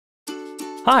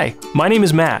Hi, my name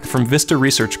is Matt from Vista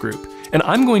Research Group, and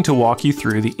I'm going to walk you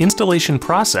through the installation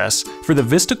process for the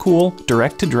VistaCool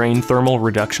direct-to-drain thermal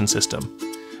reduction system.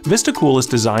 VistaCool is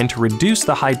designed to reduce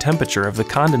the high temperature of the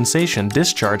condensation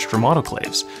discharged from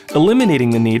autoclaves, eliminating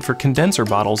the need for condenser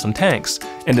bottles and tanks,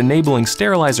 and enabling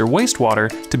sterilizer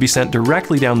wastewater to be sent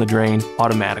directly down the drain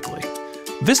automatically.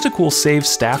 VistaCool saves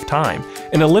staff time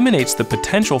and eliminates the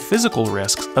potential physical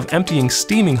risks of emptying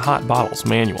steaming hot bottles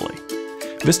manually.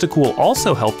 VistaCool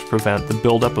also helps prevent the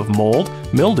buildup of mold,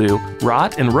 mildew,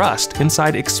 rot, and rust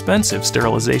inside expensive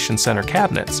sterilization center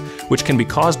cabinets, which can be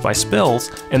caused by spills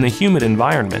and the humid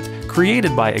environment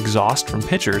created by exhaust from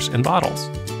pitchers and bottles.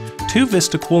 Two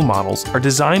VistaCool models are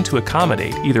designed to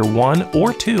accommodate either one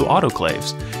or two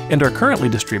autoclaves and are currently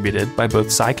distributed by both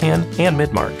Sycan and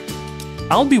Midmark.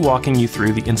 I'll be walking you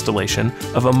through the installation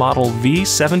of a model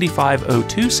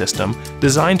V7502 system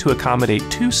designed to accommodate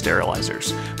two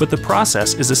sterilizers, but the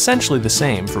process is essentially the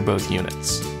same for both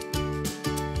units.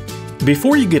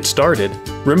 Before you get started,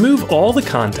 remove all the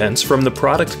contents from the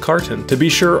product carton to be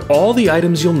sure all the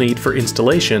items you'll need for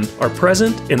installation are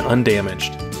present and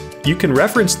undamaged. You can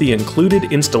reference the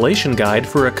included installation guide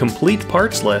for a complete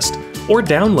parts list or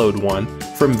download one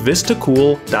from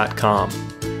VistaCool.com.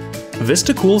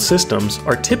 VistaCool systems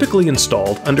are typically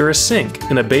installed under a sink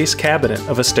in a base cabinet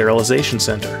of a sterilization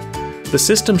center. The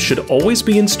system should always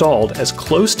be installed as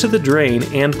close to the drain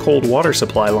and cold water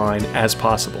supply line as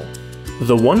possible.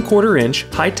 The 1/4 inch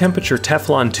high temperature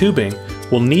Teflon tubing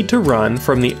will need to run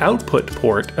from the output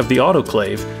port of the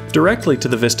autoclave directly to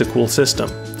the VistaCool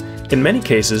system. In many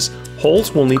cases,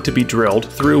 holes will need to be drilled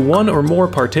through one or more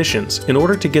partitions in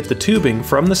order to get the tubing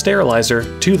from the sterilizer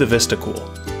to the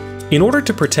VistaCool. In order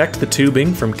to protect the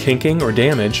tubing from kinking or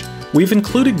damage, we've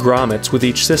included grommets with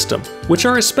each system, which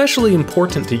are especially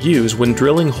important to use when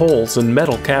drilling holes in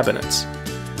metal cabinets.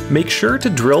 Make sure to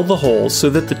drill the holes so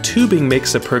that the tubing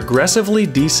makes a progressively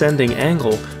descending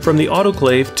angle from the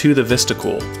autoclave to the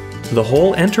VistaCool. The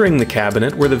hole entering the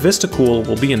cabinet where the VistaCool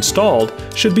will be installed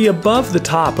should be above the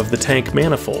top of the tank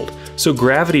manifold, so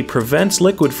gravity prevents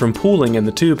liquid from pooling in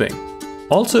the tubing.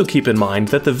 Also keep in mind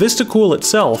that the VistaCool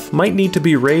itself might need to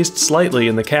be raised slightly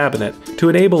in the cabinet to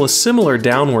enable a similar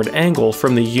downward angle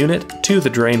from the unit to the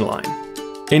drain line.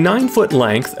 A 9-foot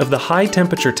length of the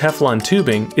high-temperature Teflon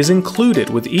tubing is included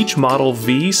with each model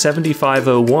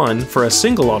V7501 for a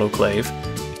single autoclave,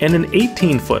 and an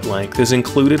 18-foot length is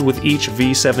included with each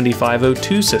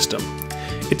V7502 system.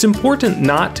 It's important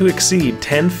not to exceed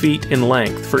 10 feet in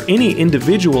length for any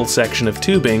individual section of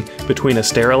tubing between a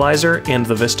sterilizer and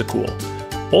the VistaCool.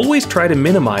 Always try to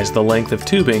minimize the length of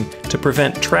tubing to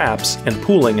prevent traps and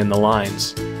pooling in the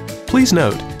lines. Please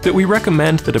note that we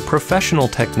recommend that a professional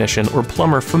technician or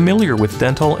plumber familiar with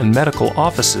dental and medical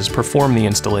offices perform the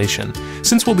installation,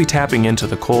 since we'll be tapping into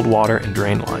the cold water and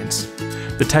drain lines.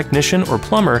 The technician or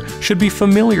plumber should be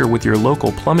familiar with your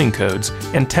local plumbing codes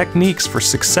and techniques for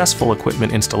successful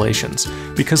equipment installations,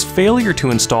 because failure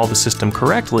to install the system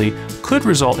correctly could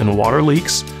result in water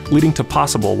leaks, leading to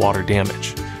possible water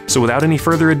damage. So without any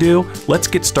further ado, let's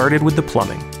get started with the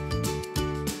plumbing.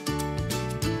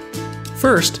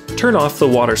 First, turn off the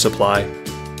water supply.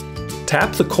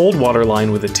 Tap the cold water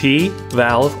line with a T,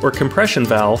 valve, or compression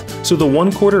valve so the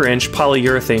 1/4 inch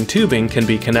polyurethane tubing can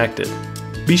be connected.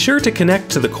 Be sure to connect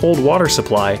to the cold water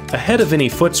supply ahead of any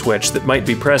foot switch that might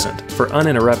be present for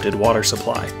uninterrupted water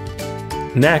supply.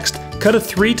 Next, cut a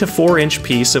 3 to 4 inch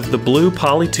piece of the blue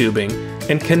poly tubing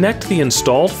and connect the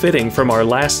installed fitting from our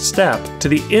last step to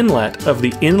the inlet of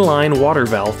the inline water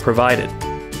valve provided.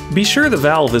 Be sure the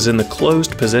valve is in the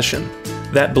closed position.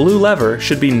 That blue lever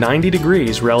should be 90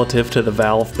 degrees relative to the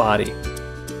valve body.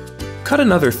 Cut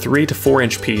another 3 to 4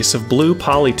 inch piece of blue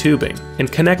poly tubing and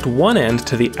connect one end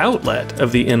to the outlet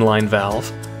of the inline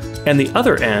valve and the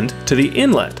other end to the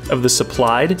inlet of the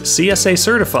supplied CSA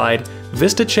certified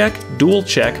VistaCheck Dual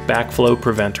Check backflow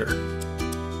preventer.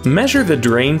 Measure the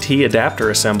drain T adapter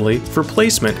assembly for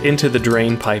placement into the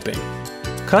drain piping.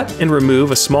 Cut and remove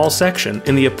a small section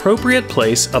in the appropriate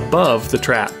place above the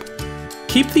trap.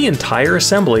 Keep the entire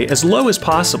assembly as low as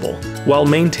possible while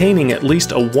maintaining at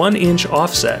least a 1 inch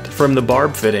offset from the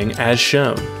barb fitting as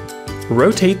shown.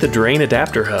 Rotate the drain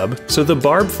adapter hub so the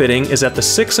barb fitting is at the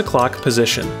 6 o'clock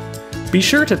position. Be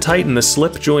sure to tighten the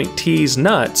slip joint T's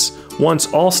nuts once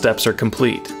all steps are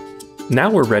complete. Now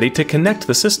we're ready to connect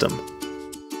the system.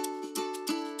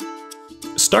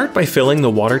 Start by filling the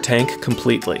water tank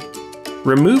completely.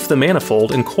 Remove the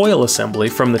manifold and coil assembly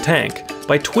from the tank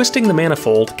by twisting the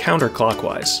manifold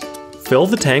counterclockwise. Fill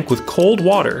the tank with cold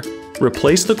water,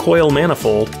 replace the coil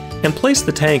manifold, and place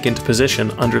the tank into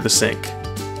position under the sink.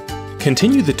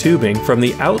 Continue the tubing from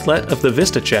the outlet of the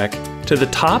VistaCheck to the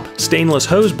top stainless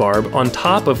hose barb on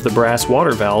top of the brass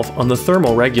water valve on the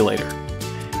thermal regulator.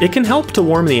 It can help to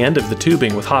warm the end of the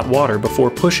tubing with hot water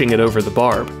before pushing it over the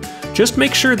barb. Just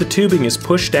make sure the tubing is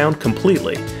pushed down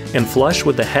completely and flush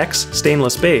with the hex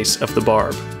stainless base of the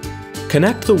barb.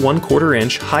 Connect the 1/4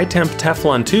 inch high-temp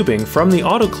Teflon tubing from the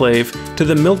autoclave to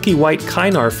the milky white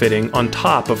Kynar fitting on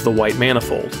top of the white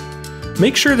manifold.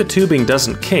 Make sure the tubing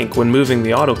doesn't kink when moving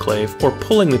the autoclave or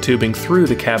pulling the tubing through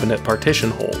the cabinet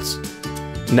partition holes.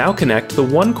 Now connect the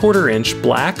 1/4 inch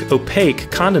black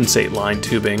opaque condensate line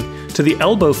tubing to the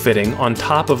elbow fitting on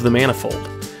top of the manifold.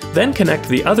 Then connect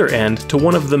the other end to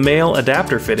one of the male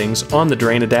adapter fittings on the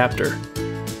drain adapter.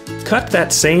 Cut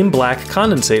that same black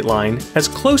condensate line as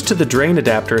close to the drain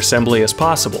adapter assembly as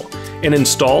possible and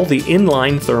install the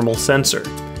inline thermal sensor.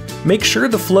 Make sure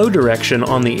the flow direction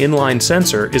on the inline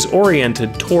sensor is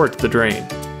oriented toward the drain.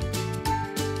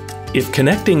 If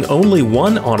connecting only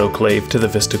one autoclave to the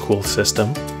VistaCool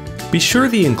system, be sure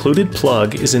the included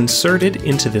plug is inserted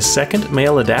into the second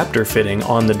male adapter fitting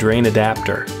on the drain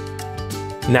adapter.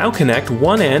 Now connect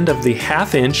one end of the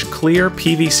 1/2 inch clear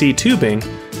PVC tubing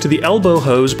to the elbow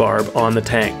hose barb on the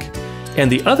tank,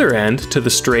 and the other end to the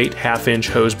straight 1/2 inch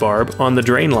hose barb on the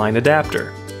drain line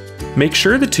adapter. Make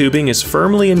sure the tubing is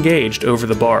firmly engaged over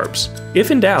the barbs.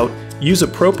 If in doubt, use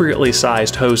appropriately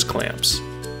sized hose clamps.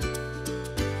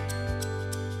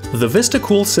 The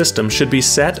VistaCool system should be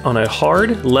set on a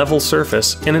hard, level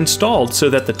surface and installed so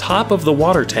that the top of the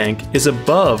water tank is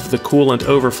above the coolant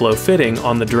overflow fitting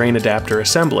on the drain adapter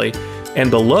assembly and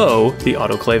below the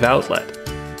autoclave outlet.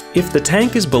 If the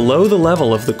tank is below the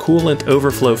level of the coolant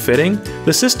overflow fitting,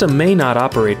 the system may not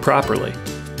operate properly.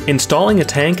 Installing a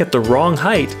tank at the wrong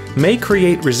height may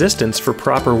create resistance for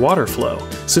proper water flow,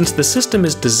 since the system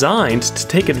is designed to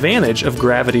take advantage of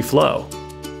gravity flow.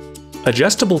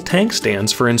 Adjustable tank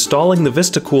stands for installing the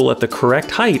VistaCool at the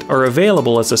correct height are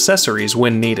available as accessories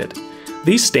when needed.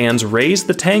 These stands raise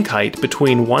the tank height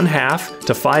between 1/2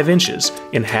 to 5 inches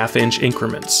in 1/2 inch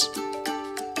increments.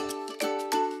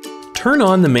 Turn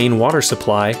on the main water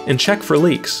supply and check for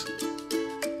leaks.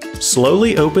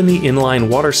 Slowly open the inline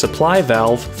water supply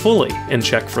valve fully and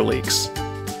check for leaks.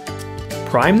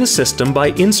 Prime the system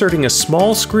by inserting a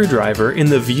small screwdriver in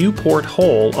the viewport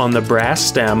hole on the brass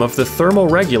stem of the thermal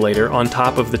regulator on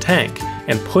top of the tank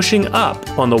and pushing up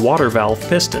on the water valve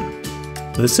piston.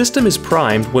 The system is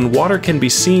primed when water can be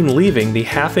seen leaving the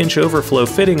 1/2 inch overflow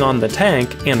fitting on the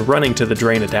tank and running to the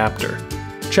drain adapter.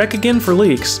 Check again for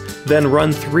leaks, then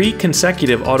run 3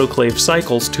 consecutive autoclave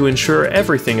cycles to ensure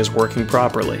everything is working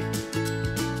properly.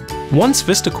 Once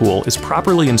VistaCool is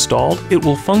properly installed, it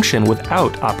will function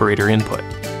without operator input.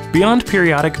 Beyond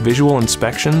periodic visual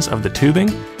inspections of the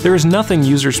tubing, there is nothing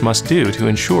users must do to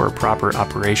ensure proper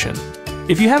operation.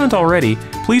 If you haven't already,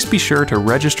 please be sure to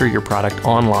register your product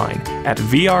online at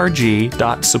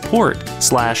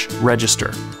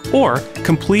vrg.support/register or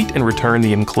complete and return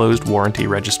the enclosed warranty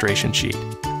registration sheet.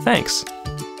 Thanks.